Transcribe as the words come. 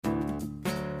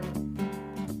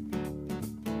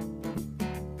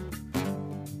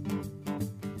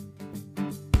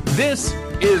This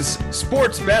is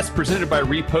Sports Best presented by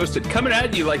Reposted, coming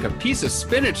at you like a piece of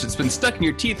spinach that's been stuck in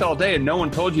your teeth all day and no one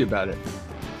told you about it.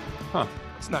 Huh.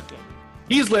 It's not good.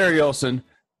 He's Larry Olson,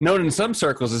 known in some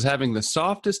circles as having the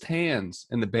softest hands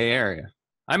in the Bay Area.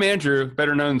 I'm Andrew,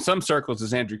 better known in some circles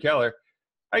as Andrew Keller.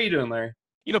 How you doing, Larry?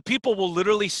 You know, people will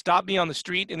literally stop me on the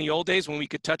street in the old days when we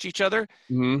could touch each other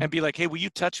and be like, hey, will you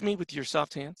touch me with your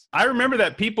soft hands? I remember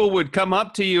that people would come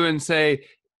up to you and say,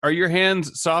 are your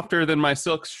hands softer than my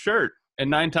silk shirt?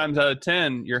 And 9 times out of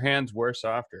 10, your hands were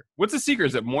softer. What's the secret?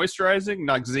 Is it moisturizing,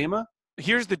 Noxzema?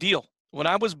 Here's the deal. When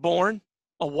I was born,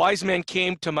 a wise man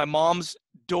came to my mom's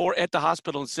door at the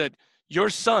hospital and said, your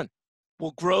son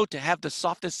will grow to have the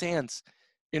softest hands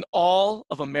in all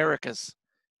of America's.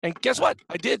 And guess what?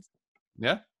 I did.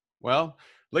 Yeah. Well,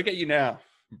 look at you now.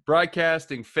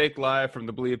 Broadcasting fake live from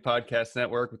the Believe Podcast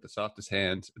Network with the softest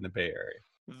hands in the Bay Area.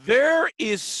 There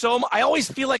is I always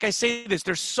feel like I say this,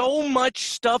 there's so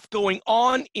much stuff going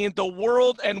on in the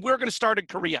world, and we're going to start in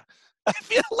Korea. I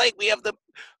feel like we have the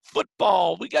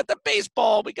football, we got the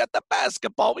baseball, we got the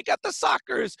basketball, we got the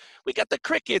soccers, we got the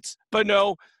crickets, but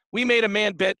no, we made a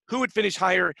man bet who would finish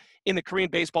higher in the Korean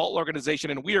baseball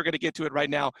organization, and we are going to get to it right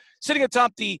now. Sitting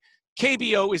atop the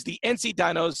KBO is the NC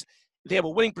Dinos. They have a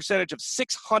winning percentage of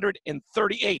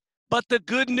 638. But the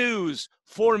good news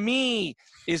for me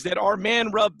is that our man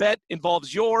rub bet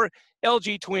involves your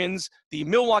LG Twins, the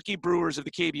Milwaukee Brewers of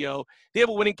the KBO. They have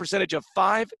a winning percentage of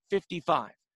 555.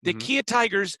 The Kia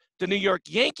Tigers, the New York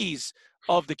Yankees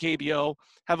of the KBO,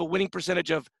 have a winning percentage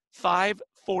of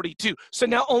 542. So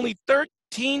now only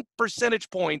 13 percentage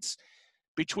points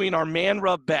between our man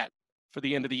rub bet for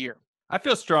the end of the year. I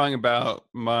feel strong about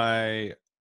my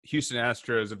Houston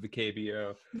Astros of the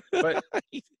KBO, but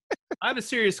I have a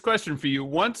serious question for you.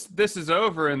 Once this is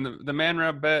over and the man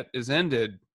rub bet is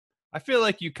ended, I feel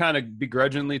like you kind of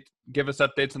begrudgingly give us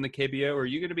updates on the KBO. Are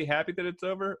you going to be happy that it's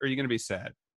over, or are you going to be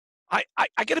sad? I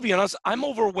got to be honest, I'm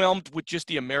overwhelmed with just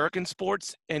the American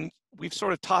sports, and we've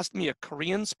sort of tossed me a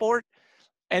Korean sport.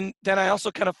 And then I also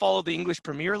kind of follow the English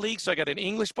Premier League, so I got an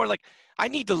English sport. Like, I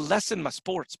need to lessen my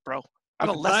sports, bro.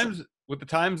 With the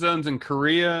time zones in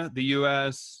Korea, the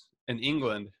U.S., and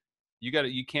England,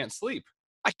 you can't sleep.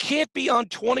 I can't be on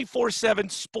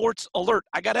 24/7 sports alert.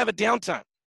 I got to have a downtime.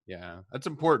 Yeah, that's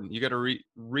important. You got to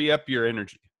re-up your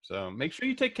energy. So make sure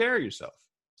you take care of yourself.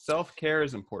 Self-care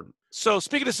is important. So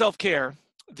speaking of self-care,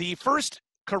 the first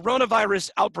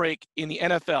coronavirus outbreak in the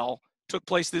NFL took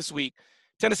place this week.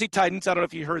 Tennessee Titans, I don't know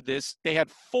if you heard this, they had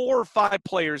 4 or 5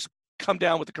 players come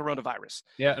down with the coronavirus.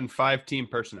 Yeah, and 5 team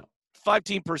personnel. 5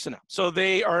 team personnel. So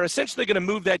they are essentially going to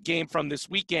move that game from this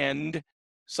weekend,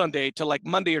 Sunday, to like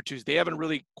Monday or Tuesday. They haven't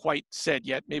really quite said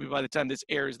yet. Maybe by the time this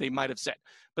airs, they might have said.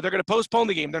 But they're going to postpone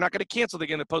the game. They're not going to cancel. They're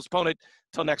going to postpone it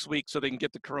till next week so they can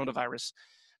get the coronavirus.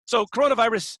 So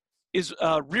coronavirus is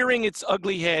rearing its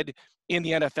ugly head in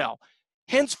the NFL.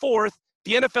 Henceforth,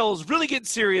 the NFL is really getting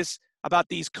serious about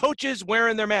these coaches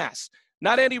wearing their masks.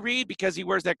 Not Andy Reid, because he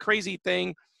wears that crazy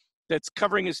thing that's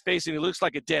covering his face and he looks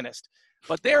like a dentist.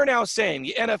 But they're now saying,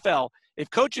 the NFL, if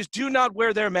coaches do not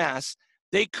wear their masks,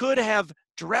 they could have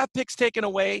draft picks taken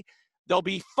away, they'll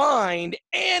be fined,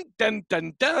 and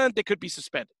they could be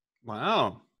suspended.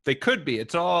 Wow. They could be.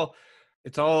 It's all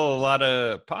a lot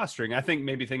of posturing. I think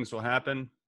maybe things will happen.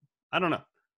 I don't know.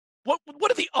 What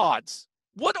are the odds?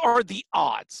 What are the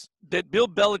odds that Bill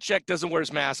Belichick doesn't wear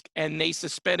his mask and they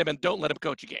suspend him and don't let him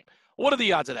coach a game? What are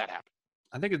the odds of that happening?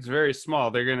 I think it's very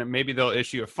small. Maybe they'll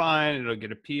issue a fine. It'll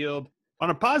get appealed. On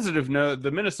a positive note,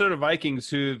 the Minnesota Vikings,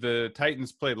 who the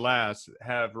Titans played last,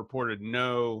 have reported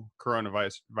no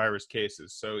coronavirus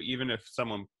cases. So even if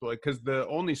because the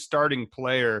only starting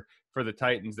player for the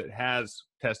Titans that has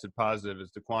tested positive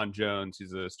is Daquan Jones.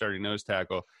 He's a starting nose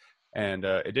tackle, and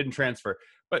it didn't transfer.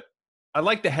 But I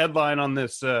like the headline on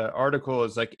this article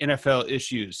is like NFL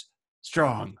issues,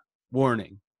 strong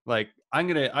warning. Like I'm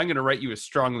gonna write you a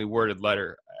strongly worded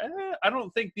letter. I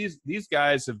don't think these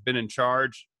guys have been in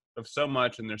charge of so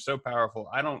much, and they're so powerful.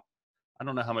 I don't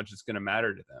know how much it's going to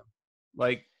matter to them.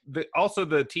 Like also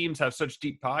the teams have such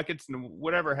deep pockets, and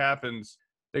whatever happens,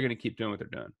 they're going to keep doing what they're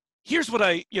doing. Here's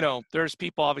what there's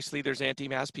people, obviously there's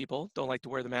anti-mask people, don't like to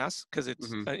wear the mask because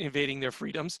it's invading their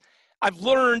freedoms. I've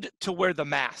learned to wear the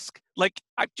mask. Like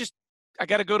I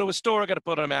got to go to a store, I got to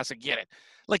put on a mask and get it.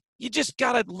 Like you just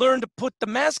got to learn to put the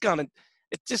mask on, and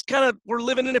it's just kind of, we're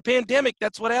living in a pandemic.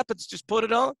 That's what happens. Just put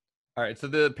it on. All right, so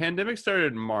the pandemic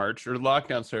started in March, or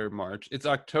lockdown started in March. It's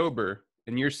October,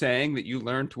 and you're saying that you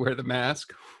learned to wear the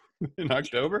mask in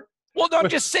October? Well, no, I'm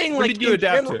just saying, when did you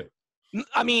adapt to it?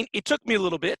 I mean, it took me a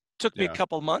little bit. Took me a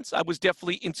couple of months. I was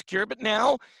definitely insecure, but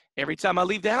now every time I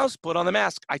leave the house, put on the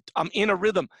mask. I'm in a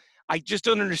rhythm. I just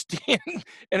don't understand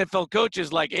NFL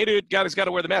coaches like, hey, dude, guys got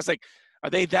to wear the mask. Like, are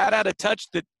they that out of touch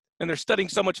and they're studying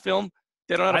so much film,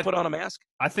 they don't know how to put on a mask?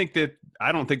 I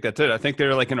don't think that's it. I think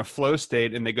they're like in a flow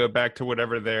state and they go back to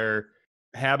whatever their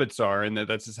habits are, and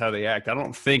that's just how they act. I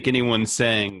don't think anyone's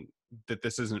saying that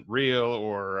this isn't real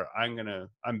or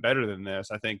I'm better than this.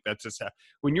 I think that's just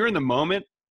when you're in the moment,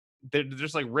 they're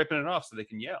just like ripping it off so they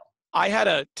can yell. I had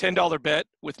a $10 bet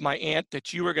with my aunt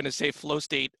that you were going to say Flow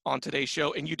State on today's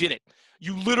show, and you did it.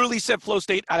 You literally said Flow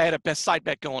State, and I had a best side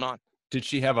bet going on. Did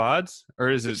she have odds, or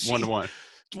is it 1-1?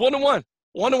 It's 1-1.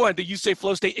 1-1. Did you say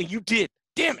Flow State, and you did?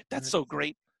 Damn it, that's so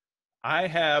great. I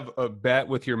have a bet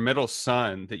with your middle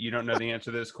son that you don't know the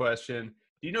answer to this question.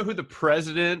 Do you know who the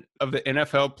president of the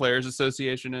NFL Players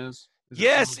Association is?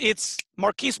 Yes, it's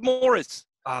Marquise Morris.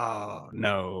 Oh,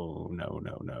 no.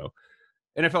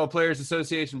 NFL Players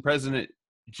Association president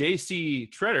J.C.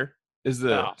 Tretter is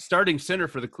the starting center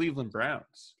for the Cleveland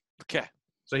Browns. Okay.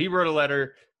 So he wrote a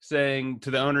letter saying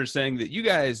to the owners saying that you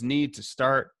guys need to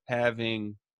start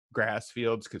having grass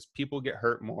fields because people get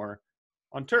hurt more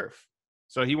on turf.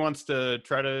 So he wants to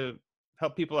try to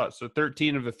help people out. So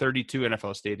 13 of the 32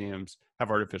 NFL stadiums have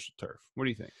artificial turf. What do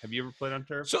you think? Have you ever played on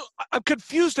turf? So I'm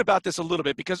confused about this a little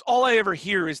bit because all I ever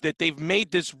hear is that they've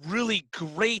made this really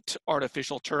great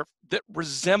artificial turf that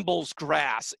resembles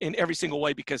grass in every single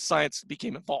way because science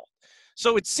became involved.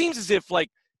 So it seems as if like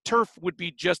turf would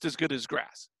be just as good as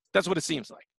grass. That's what it seems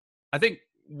like. I think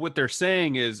what they're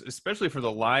saying is, especially for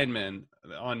the linemen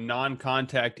on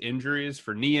non-contact injuries,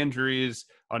 for knee injuries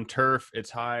on turf, it's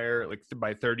higher, like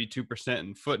by 32%,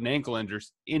 and foot and ankle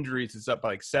injuries, it's up by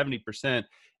like 70%.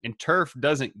 And turf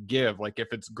doesn't give. Like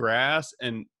if it's grass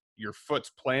and your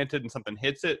foot's planted and something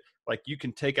hits it, like you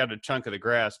can take out a chunk of the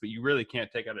grass, but you really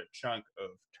can't take out a chunk of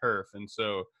turf. And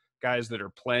so guys that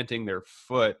are planting their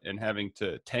foot and having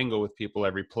to tangle with people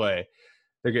every play,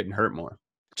 they're getting hurt more.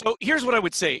 So here's what I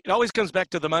would say. It always comes back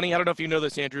to the money. I don't know if you know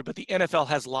this, Andrew, but the NFL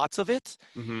has lots of it.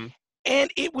 Mm-hmm. And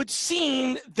it would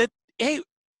seem that, hey,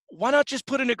 why not just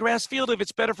put in a grass field if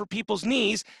it's better for people's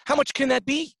knees? How much can that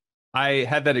be? I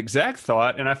had that exact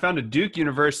thought, and I found a Duke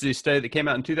University study that came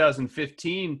out in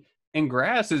 2015, and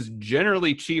grass is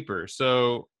generally cheaper.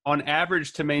 So on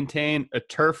average, to maintain a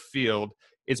turf field,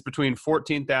 it's between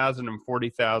 $14,000 and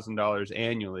 $40,000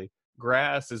 annually.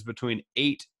 Grass is between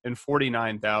 $8,000 and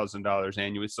 $49,000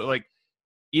 annually. So like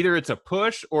either it's a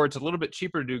push or it's a little bit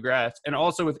cheaper to do grass. And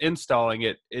also with installing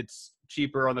it, it's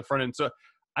cheaper on the front end. So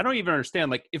I don't even understand,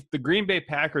 like if the Green Bay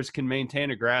Packers can maintain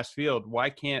a grass field,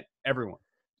 why can't everyone?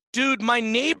 Dude, my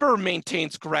neighbor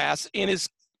maintains grass in his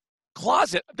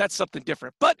closet. That's something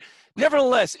different. But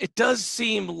nevertheless, it does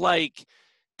seem like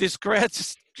this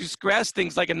grass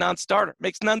thing's like a non-starter.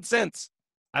 Makes none sense.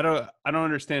 I don't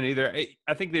understand either.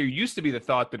 I think there used to be the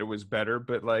thought that it was better,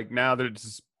 but like now that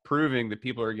it's proving that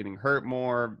people are getting hurt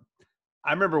more.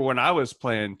 I remember when I was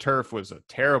playing, turf was a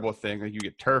terrible thing. Like you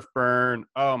get turf burn.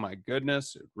 Oh my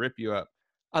goodness, it'd rip you up.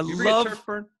 I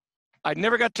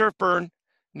never got turf burn.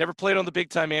 Never played on the big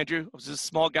time, Andrew. I was just a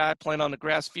small guy playing on the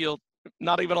grass field.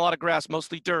 Not even a lot of grass,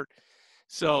 mostly dirt.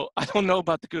 So I don't know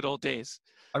about the good old days.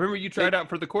 I remember you tried out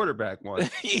for the quarterback once.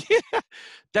 Yeah,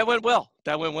 that went well.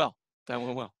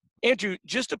 Andrew,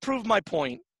 just to prove my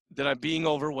point that I'm being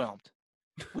overwhelmed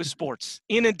with sports,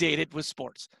 inundated with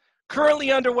sports.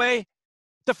 Currently underway,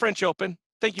 the French Open.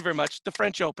 Thank you very much. The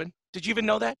French Open. Did you even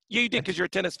know that? Yeah, you did because you're a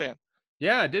tennis fan.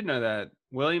 Yeah, I did know that.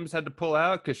 Williams had to pull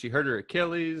out because she hurt her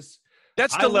Achilles.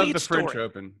 That's the lead story. French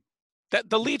Open.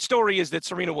 The lead story is that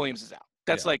Serena Williams is out.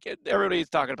 That's like everybody's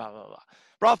talking about, blah, blah, blah.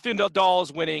 Rafael Nadal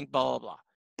is winning, blah, blah, blah.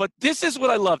 But this is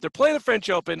what I love. They're playing the French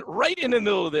Open right in the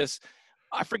middle of this.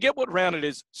 I forget what round it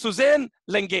is. Suzanne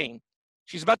Lenglen,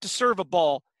 she's about to serve a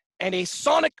ball, and a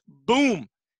sonic boom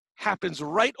happens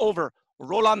right over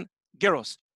Roland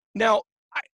Garros. Now,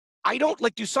 I don't,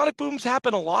 like, do sonic booms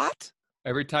happen a lot?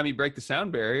 Every time you break the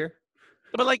sound barrier.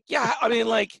 But, like, yeah, I mean,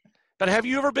 like, but have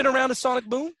you ever been around a sonic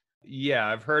boom? Yeah,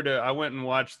 I've heard it. I went and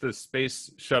watched the space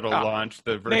shuttle launch,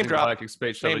 the Virgin Galactic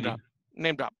Space Shuttle.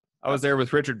 Name drop. I was there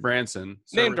with Richard Branson.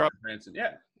 Name drop. Branson.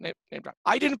 Yeah. Name drop.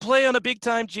 I didn't play on a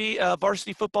big-time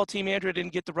varsity football team, Andrew. I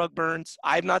didn't get the rug burns.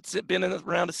 I've not been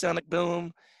around a sonic boom.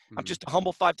 Mm-hmm. I'm just a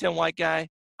humble 5'10" white guy.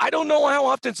 I don't know how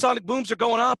often sonic booms are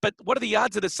going off, but what are the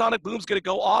odds that a sonic boom's going to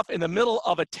go off in the middle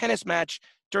of a tennis match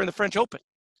during the French Open?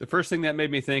 The first thing that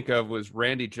made me think of was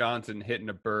Randy Johnson hitting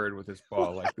a bird with his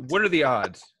ball. Like, what are the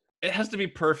odds? It has to be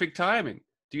perfect timing.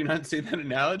 Do you not see that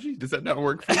analogy? Does that not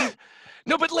work for you?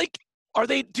 No, but like, are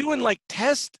they doing like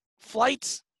test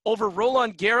flights over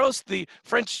Roland Garros, the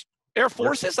French Air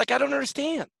Forces? Like, I don't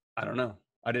understand. I don't know.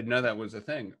 I didn't know that was a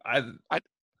thing.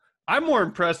 I'm more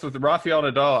impressed with Rafael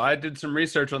Nadal. I did some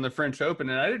research on the French Open,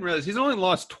 and I didn't realize he's only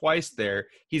lost twice there.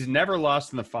 He's never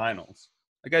lost in the finals.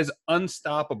 The guy's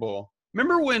unstoppable.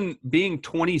 Remember when being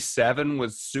 27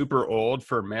 was super old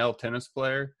for a male tennis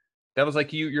player? That was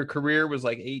like your career was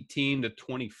like 18 to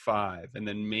 25, and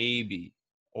then maybe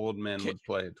old men would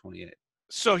play at 28.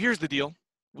 So here's the deal.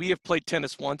 We have played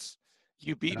tennis once.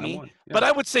 You beat And I me. won. Yeah. But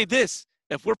I would say this.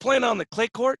 If we're playing on the clay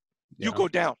court, you Yeah. go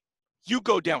down. You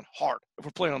go down hard if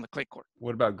we're playing on the clay court.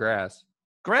 What about grass?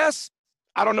 Grass,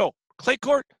 I don't know. Clay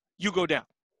court, you go down.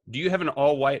 Do you have an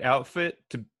all-white outfit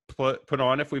to put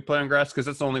on if we play on grass? Because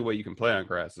that's the only way you can play on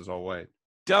grass is all white.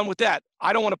 Done with that.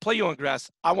 I don't want to play you on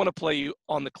grass. I want to play you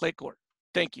on the clay court.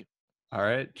 Thank you. All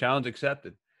right, challenge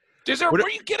accepted. Where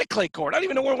you get a clay court? I don't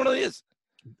even know where one of these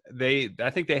is. I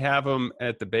think they have them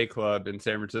at the Bay Club in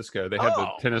San Francisco. They have the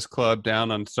Oh. tennis club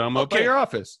down on Somo by Okay. your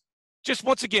office. Just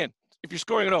once again, if you're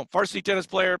scoring at home, varsity tennis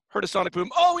player, heard of Sonic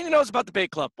Boom. Oh, he knows about the Bay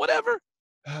Club. Whatever.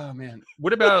 Oh man,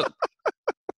 what about?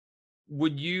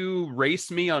 Would you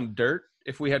race me on dirt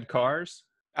if we had cars?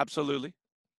 Absolutely.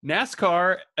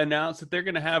 NASCAR announced that they're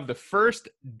going to have the first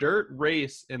dirt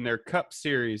race in their Cup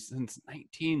Series since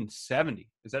 1970.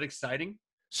 Is that exciting?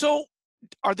 So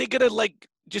are they going to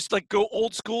just go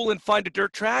old school and find a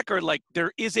dirt track, or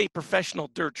there is a professional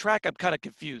dirt track? I'm kind of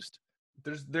confused.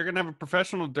 They're going to have a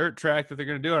professional dirt track that they're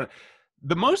going to do on it.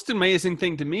 The most amazing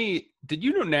thing to me, did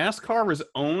you know NASCAR was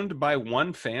owned by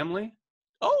one family?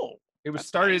 Oh, It was that's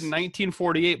started nice. in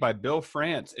 1948 by Bill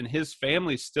France, and his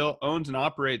family still owns and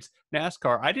operates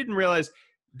NASCAR. I didn't realize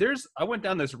I went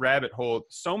down this rabbit hole.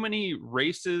 So many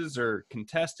races are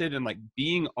contested, and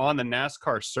being on the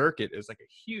NASCAR circuit is like a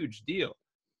huge deal.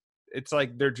 It's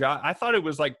like their job. I thought it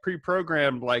was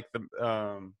pre-programmed, like the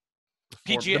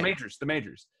PGA. the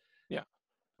majors. Yeah.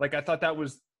 I thought that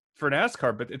was for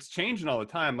NASCAR, but it's changing all the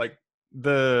time.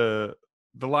 The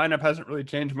lineup hasn't really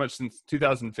changed much since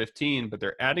 2015, but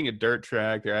they're adding a dirt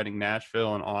track. They're adding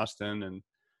Nashville and Austin. And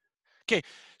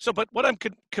So, but what I'm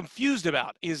confused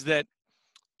about is there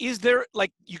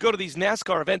you go to these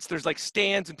NASCAR events, there's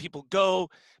stands and people go,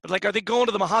 but are they going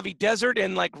to the Mojave Desert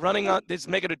and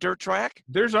making a dirt track?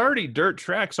 there's already dirt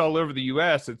tracks all over the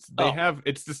U.S. It's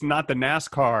just not the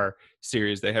NASCAR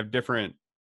series. They have different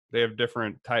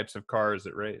types of cars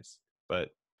that race, but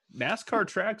NASCAR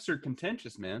tracks are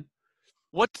contentious, man.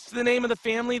 What's the name of the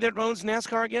family that owns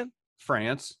NASCAR again?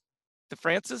 France, The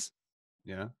Francis?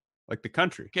 yeah, like the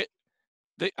country.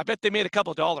 I bet they made a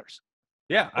couple dollars.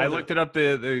 Yeah, I Over- looked it up.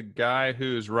 The guy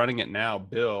who's running it now,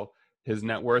 Bill, his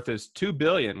net worth is $2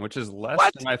 billion, which is less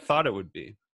What? than I thought it would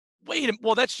be.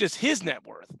 Well, that's just his net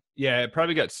worth. Yeah, it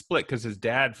probably got split because his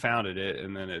dad founded it,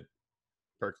 and then it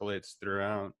percolates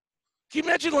throughout. Can you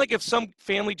imagine if some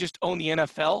family just owned the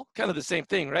NFL? Kind of the same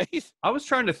thing, right? I was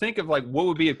trying to think of what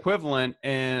would be equivalent,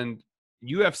 and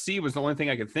UFC was the only thing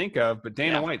I could think of, but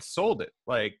Dana Yeah. White sold it.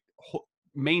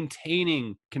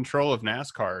 Maintaining control of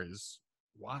NASCAR is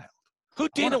wild.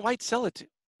 Who'd Dana White sell it to?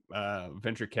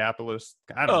 Venture capitalist,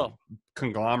 I don't know,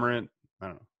 conglomerate. I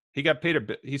don't know. He got paid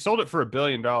he sold it for $1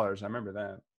 billion. I remember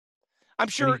that. I'm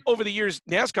sure over the years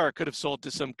NASCAR could have sold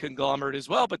to some conglomerate as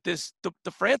well, but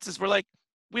the Francis were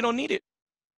we don't need it.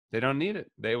 They don't need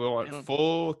it. They want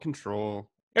full control.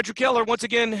 Andrew Keller, once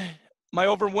again, my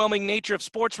overwhelming nature of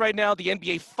sports right now. The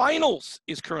NBA Finals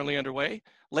is currently underway.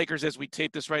 Lakers, as we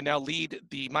tape this right now, lead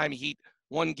the Miami Heat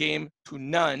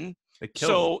 1-0. They killed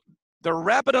So they're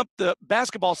wrapping up the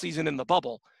basketball season in the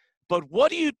bubble. But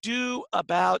what do you do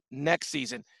about next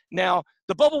season? Now,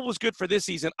 the bubble was good for this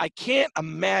season. I can't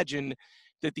imagine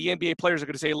that the NBA players are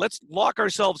going to say, let's lock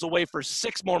ourselves away for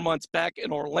 6 more months back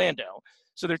in Orlando.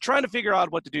 So they're trying to figure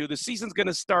out what to do. The season's going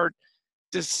to start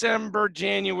December,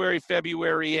 January,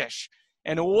 February-ish.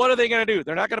 And what are they going to do?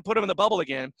 They're not going to put them in the bubble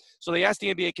again. So they asked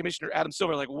the NBA commissioner, Adam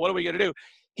Silver, what are we going to do?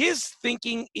 His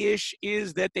thinking-ish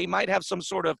is that they might have some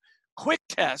sort of quick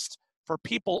test for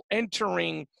people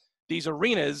entering these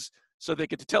arenas so they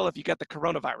get to tell if you got the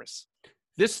coronavirus.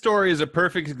 This story is a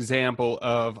perfect example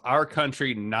of our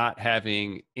country not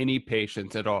having any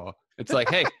patience at all. It's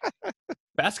hey,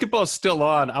 basketball's still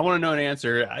on. I want to know an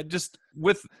answer.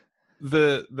 With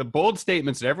the bold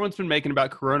statements that everyone's been making about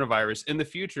coronavirus in the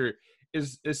future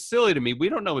is silly to me. We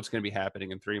don't know what's going to be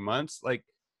happening in 3 months.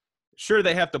 Sure,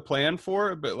 they have to plan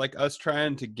for it, but us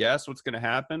trying to guess what's going to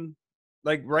happen.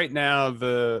 Right now,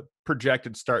 the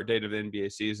projected start date of the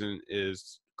NBA season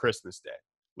is Christmas Day.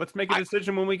 Let's make a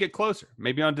decision when we get closer,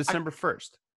 maybe on December 1st.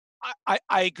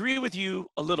 I agree with you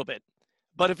a little bit.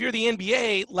 But if you're the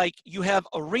NBA, you have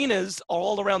arenas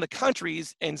all around the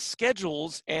countries and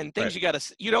schedules and things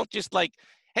Right. you don't just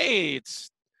hey,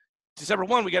 it's December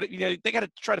 1, we got to, they got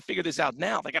to try to figure this out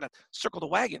now. They got to circle the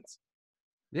wagons.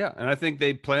 Yeah, and I think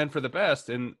they plan for the best,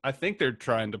 and I think they're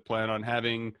trying to plan on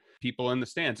having people in the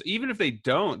stands. Even if they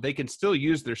don't, they can still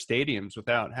use their stadiums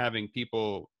without having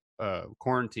people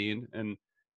quarantine. And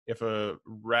if a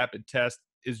rapid test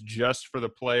is just for the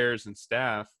players and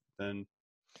staff, then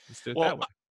let's do it that way.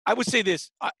 I would say this: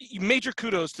 major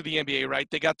kudos to the NBA. Right,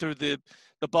 they got through the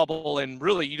bubble, and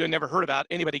really, you never heard about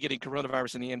anybody getting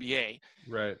coronavirus in the NBA.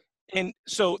 Right. And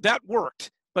so that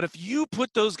worked. But if you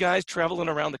put those guys traveling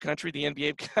around the country, the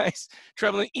NBA guys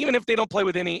traveling, even if they don't play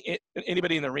with anybody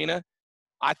in the arena,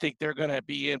 I think they're going to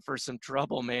be in for some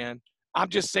trouble, man. I'm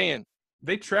just saying.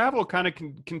 They travel kind of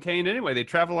contained anyway. They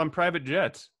travel on private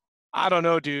jets. I don't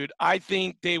know, dude. I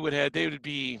think it would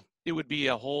be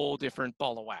a whole different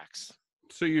ball of wax.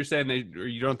 So you're saying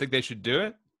you don't think they should do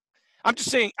it? I'm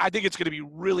just saying I think it's going to be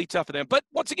really tough for them. But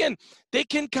once again, they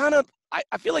can kind of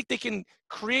I feel like they can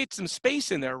create some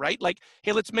space in there, right? Like,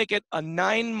 hey, let's make it a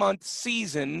 9-month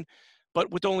season, but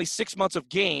with only 6 months of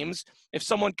games. If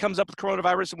someone comes up with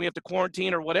coronavirus and we have to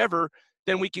quarantine or whatever,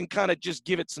 then we can kind of just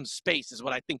give it some space is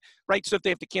what I think, right? So if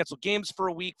they have to cancel games for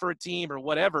a week for a team or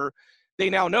whatever, they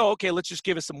now know, okay, let's just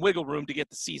give us some wiggle room to get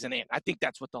the season in. I think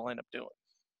that's what they'll end up doing.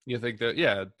 You think that,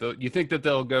 you think that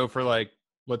they'll go for like,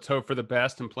 let's hope for the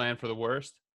best and plan for the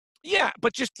worst? Yeah,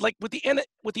 but just like with the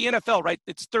NFL, right?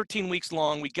 It's 13 weeks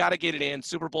long. We got to get it in.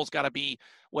 Super Bowl's got to be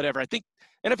whatever. I think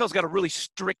NFL's got a really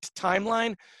strict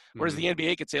timeline, whereas the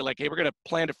NBA could say like, hey, we're going to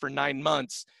plan it for 9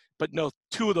 months, but no,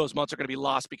 2 of those months are going to be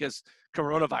lost because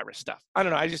coronavirus stuff. I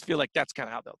don't know. I just feel like that's kind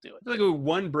of how they'll do it. Like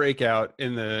one breakout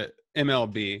in the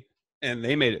MLB, and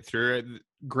they made it through.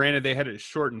 Granted, they had a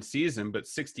shortened season, but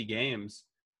 60 games.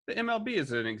 The MLB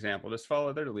is an example. Just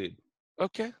follow their lead.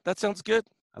 Okay, that sounds good.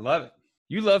 I love it.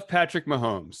 You love Patrick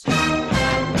Mahomes.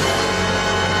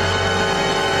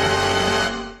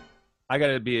 I got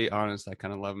to be honest. I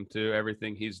kind of love him too.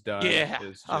 Everything he's done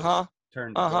is just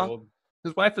turned gold.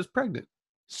 His wife is pregnant.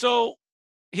 So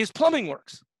his plumbing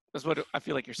works. That's what I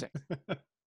feel like you're saying.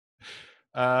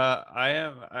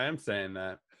 I am saying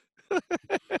that.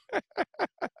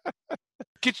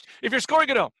 If you're scoring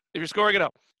it up,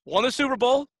 won the Super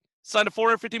Bowl, signed a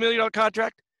 $450 million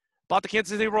contract, bought the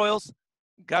Kansas City Royals,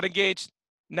 got engaged,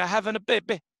 now having a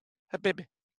baby.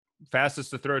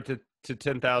 Fastest to throw to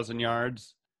 10,000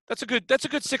 yards. That's a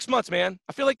good 6 months, man.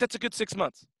 I feel like that's a good 6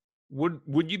 months.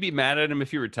 Would you be mad at him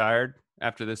if you retired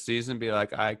after this season? Be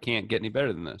like, I can't get any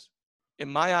better than this. In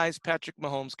my eyes, Patrick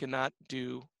Mahomes cannot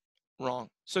do wrong.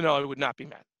 So no, I would not be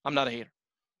mad. I'm not a hater.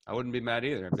 I wouldn't be mad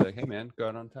either. I'd be like, hey man, go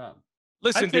out on top.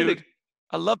 Listen, dude,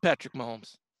 I love Patrick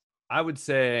Mahomes. I would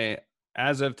say,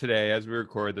 as of today, as we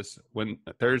record this,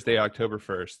 Thursday, October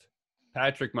 1st,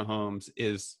 Patrick Mahomes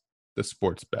is the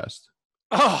sport's best.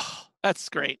 Oh, that's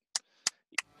great.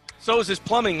 So is his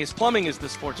plumbing. His plumbing is the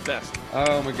sport's best.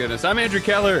 Oh, my goodness. I'm Andrew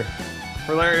Keller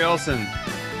for Larry Olson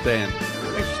saying,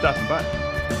 thanks for stopping by.